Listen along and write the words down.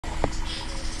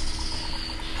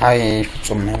ሃይ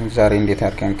ፍጹም ነኝ። ዛሬ እንዴት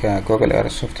አድርገን ከጉግል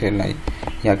እርዝ ሶፍትዌር ላይ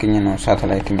ያገኘነው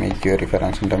ሳተላይት ኢሜጅ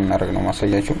ጂኦሪፈረንስ እንደምናደርግ ነው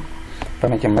ማሳያችሁ።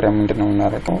 በመጀመሪያ ምንድነው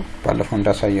እናደርገው ባለፈው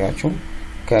እንዳሳያችሁ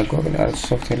ከጉግል እርዝ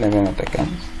ሶፍትዌር ላይ በመጠቀም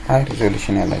ሃይ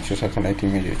ሪዞሉሽን ያላቸው ሳተላይት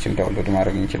ኢሜጆችን ዳውንሎድ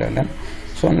ማድረግ እንችላለን።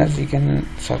 እነዚህ ግን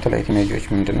ሳተላይት ኢሜጆች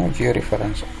ምንድነው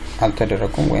ጂኦሪፈረንስ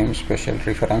አልተደረጉም ወይም ስፔሻል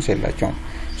ሪፈረንስ የላቸውም።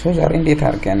 ዛሬ እንዴት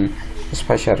አድርገን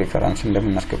ስፔሻል ሪፈረንስ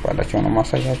እንደምናስገባላቸው ነው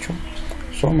ማሳያችሁ።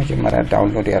 መጀመሪያ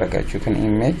ዳውንሎድ ያደረጋችሁትን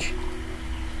ኢሜጅ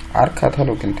አርክ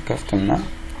ካታሎግን ትከፍቱና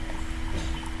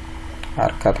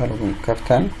አርክ ካታሎግን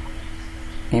ከፍተን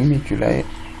ኢሜጁ ላይ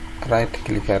ራይት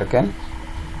ክሊክ አድርገን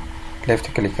ሌፍት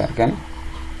ክሊክ አድርገን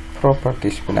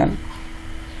ፕሮፐርቲስ ብለን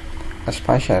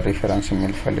ስፔሻል ሪፈረንስ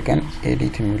የሚል ፈልገን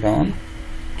ኤዲት የሚለውን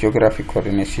ጂኦግራፊክ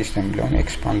ኮኦርዲኔት ሲስተም የሚለውን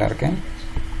ኤክስፓንድ አድርገን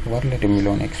ወርልድ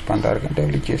የሚለውን ኤክስፓንድ አድርገን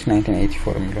WGS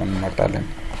 1984 የሚለውን እንመርጣለን።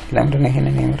 ለምንድነው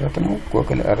ይሄንን የመረጥነው?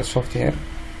 ጉግል እርዝ ሶፍትዌር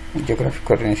ጂኦግራፊክ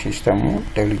ኮኦርዲኔት ሲስተሙ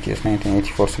WGS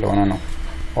 1984 ስለሆነ ነው።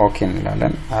 ኦኬ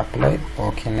እንላለን። አፕላይ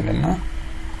ኦኬ እንልና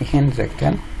ይሄን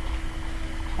ዘግተን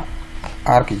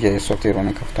ArcGIS ሶፍትዌሩን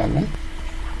እንከፍታለን።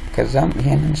 ከዛም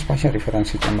ይሄንን ስፔሻል ሪፈረንስ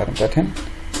ይጨመርበትን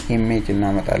ኢሜጅ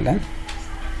እናመጣለን።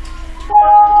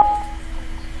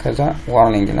 ከዛ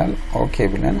ዋርኒንግ ይላል። ኦኬ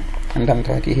ብለን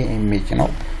እንደምታዩት ይሄ ኢሜጅ ነው።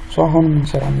 አሁን ምን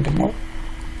ሰራ ምንድነው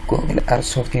ጉግል እርዝ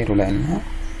ሶፍትዌሩ ላይና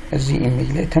እዚህ ኢሜጅ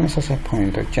ላይ ተመሳሳይ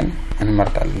ፖይንቶችን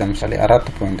እንመርጣለን። ለምሳሌ 4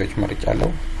 ፖይንቶች መርጫለሁ።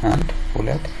 1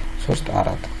 2 3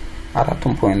 4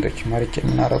 አራቱን ፖይንቶች መርጬ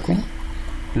ምን አደረኩኝ?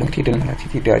 ሎንጊቲዩድ እና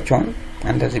ላቲቲዩዳቸውን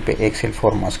እንደዚህ በኤክሴል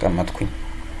ፎርም አስቀመጥኩኝ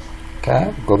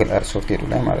ከጉግል እርዝ ሶፍትዌሩ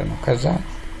ላይ ማለት ነው። ከዛ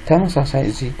ተመሳሳይ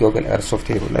እዚህ ጉግል እርዝ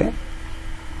ሶፍትዌሩ ላይ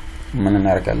ምን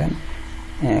እናደርጋለን?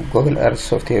 ጉግል እርዝ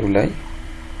ሶፍትዌሩ ላይ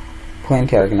ፖይንት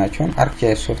ያደርግናቸውን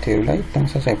ArcGIS ሶፍትዌሩ ላይ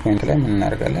ተመሳሳይ ፖይንት ላይ ምን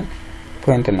እናደርጋለን?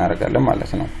 ፖይንት እናደርጋለን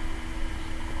ማለት ነው።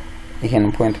 ይሄን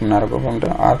ፖይንት እናደርገው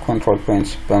በመድረግ አር ኮንትሮል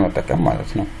ፖይንትስ በመጠቀም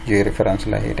ማለት ነው። ጂኦሪፈረንስ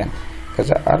ላይ ሄደን ከዛ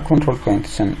አር ኮንትሮል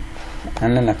ፖይንትስን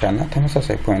እንነካና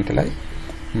ተመሳሳይ ፖይንት ላይ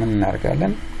ምን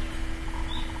እናደርጋለን?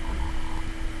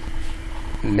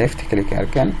 ሌፍት ክሊክ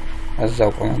አድርገን እዛው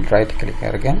ቆመን ራይት ክሊክ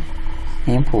አድርገን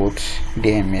ኢምፖርት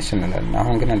DMS እንላለን።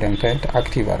 አሁን ግን እንደምታዩት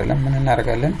አክቲቭ አይደለም። ምን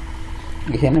እናደርጋለን?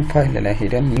 ይሄንን ፋይል ላይ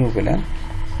ሄደን ኒው ብለን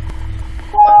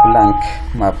ብላንክ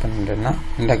ማፕ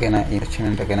እንደገና ኢሜጅን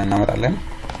እንደገና እናመጣለን።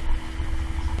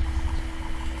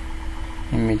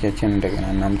 ኢሜጅን እንደገና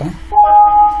እናምጣ።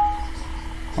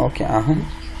 ኦኬ አሁን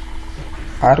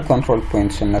አር ኮንትሮል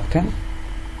ፖይንትስ ነክተን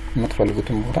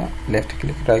የምትፈልጉትን ቦታ ሌፍት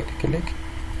ክሊክ ራይት ክሊክ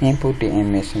ኢምፖርት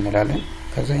DMS እንላለን።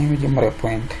 ከዛ የመጀመሪያው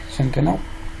ፖይንት ስንት ነው?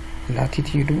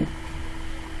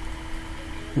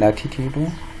 ላቲቲዩዱ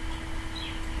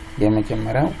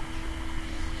የመጀመሪያው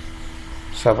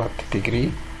 7 ዲግሪ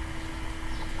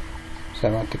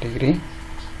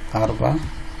 40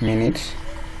 ሚኒትስ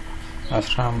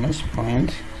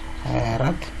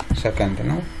 15.24 ሰከንድ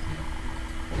ነው።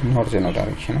 ኖርዝ ነው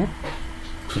ዳይሬክሽኑ።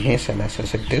 ይሄ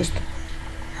 36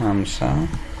 50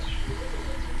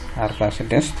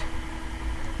 46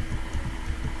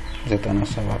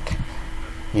 97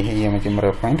 ይሄ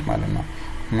የመጀመሪያው ፖይንት ማለት ነው።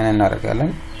 ምን እናደርጋለን?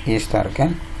 ኢስት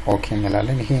አድርገን ኦኬ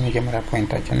እንላለን። ይሄ የመጀመሪያ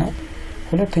ፖይንታችን ነው።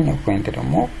 ሁለተኛው ፖይንት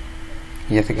ደግሞ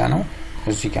የት ጋር ነው?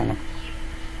 እዚህ ጋር ነው።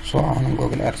 አሁን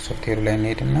ጉግል እርዝ ሶፍትዌሩ ላይ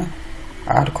እንሄድና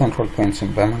አድ ኮንትሮል ፖይንትስን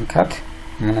በመንካት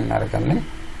ምን እናደርጋለን?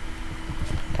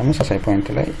 ተመሳሳይ ፖይንት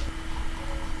ላይ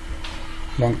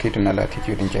ሎንጊቲዩድ እና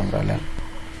ላቲቲዩድ እንጨምራለን።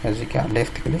 እዚህ ጋር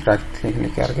ሌፍት ክሊክ ራይት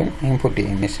ክሊክ አድርገን ኢምፖርት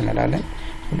DMS እንላለን።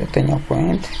 ሁለተኛው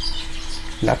ፖይንት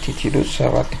ላቲቲዩዱ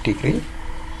 7 ዲግሪ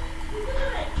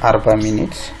 40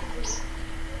 ሚኒትስ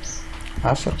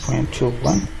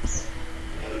 10.21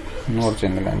 ኖርዝ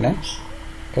እንላለን።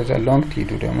 ከዛ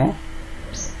ሎንጊቲዩዱ ደግሞ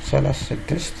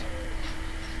 36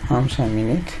 50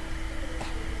 ሚኒት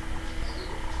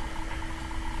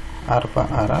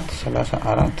 44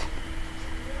 34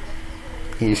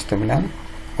 ኢስት ብለን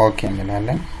ኦኬ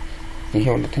እንላለን። ይሄ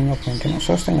ሁለተኛው ፖይንት ነው።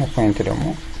 ሶስተኛው ፖይንት ደግሞ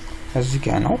እዚህ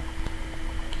ጋር ነው።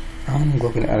 አሁን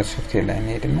ጉግል እርዝ ሶፍትዌር ላይ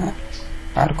እንሄድና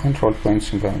አር ኮንትሮል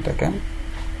ፖይንትስን በመጠቀም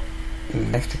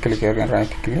ሌፍት ክሊክ አድርገን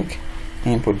ራይት ክሊክ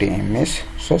ኢንፑት DMS።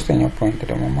 ሶስተኛው ፖይንት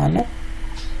ደግሞ ማን ነው?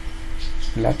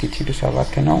 ላቲቲዩዱ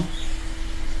 7 ነው።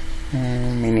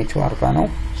 ሚኒቱ 40 ነው።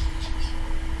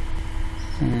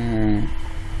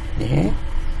 ይሄ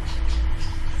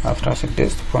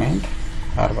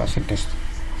 16.46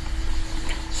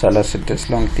 36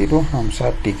 ሎንጊቲዩዱ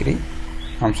 50 ዲግሪ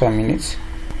 50 ሚኒትስ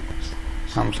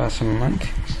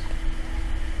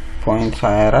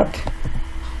 58.24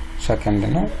 ሰከንድ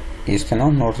ነው። ኢስት ነው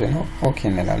ኖርዝ ነው። ኦኬ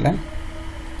እንላለን።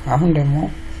 አሁን ደግሞ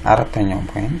አራተኛው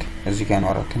ፖይንት እዚህ ጋር ነው።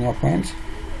 አራተኛው ፖይንት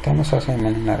ተመሳሳይ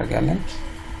ምን እናደርጋለን?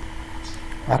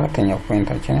 አራተኛው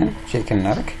ፖይንታችንን ቼክ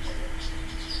እናርግ።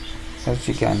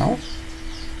 እዚህ ጋር ነው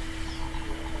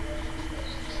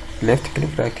ሌፍት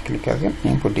ክሊክ ራይት ክሊክ አድርገን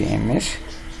ኢንፑት ዲኤምኤስ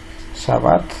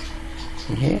 7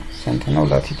 ይሄ ስንት ነው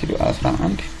ላቲቲዩድ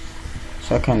 11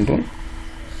 ሰከንዱን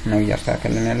ነው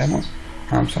ያስተካከልን ያለ ነው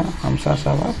 50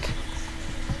 57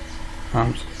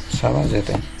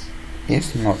 79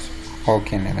 ኢስት ኖርዝ ኦኬ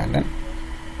እንላለን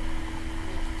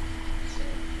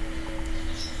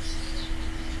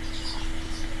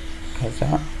ከዛ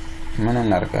ምን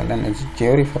እናደርጋለን እዚህ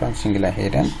ጂኦሪፈረንሲንግ ላይ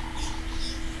ሄደን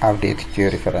አፕዴት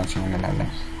ጂኦሪፈረንሲንግ እንላለን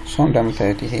ሶ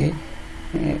እንደምታዩት ይሄ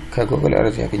ከጉግል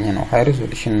እርዝ ያገኘነው ሃይ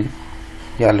ሪዞሉሽን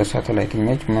ያለው ሳተላይት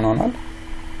ኢሜጅ ምን ሆኗል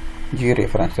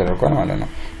ጂኦሬፈረንስ ተደርጓል ማለት ነው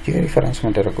ጂኦሬፈረንስ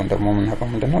መደረጉን ደግሞ ምናውቀው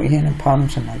ምንድነው ይሄንን ፓኑን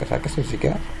ስናንቀሳቀስ እዚህ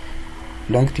ጋር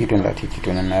ሎንግቲቱድን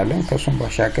ላቲቲዩድን እናያለን ከሱም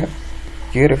ባሻገር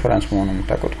ጂኦሬፈረንስ መሆኑን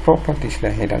የምታውቁት ፕሮፐርቲስ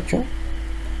ላይ ሄዳችሁ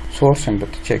ሶርስን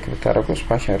ብትቼክ ብታረጉ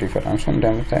ስፓሻል ሪፈረንሱ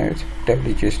እንደምታዩት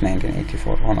WGS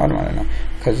 1984 ሆኗል ማለት ነው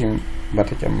ከዚህም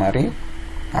በተጨማሪ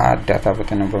ዳታ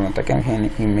በተነ በመጠቀም ይሄን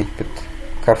ኢሜጅ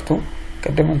ብትከፍቱ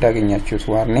ቀደም እንዳገኛችሁት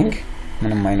ዋርኒንግ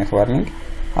ምንም አይነት ዋርኒንግ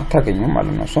አታገኙም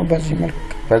ማለት ነው ሶ በዚህ መልኩ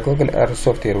በጉግል እርዝ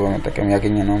ሶፍትዌር በመጠቀም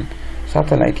ያገኘነውን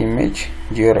ሳተላይት ኢሜጅ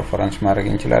ጂኦሬፈረንስ ማድረግ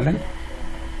እንችላለን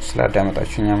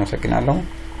ስላዳመጣችሁኝ አመሰግናለሁ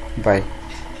ባይ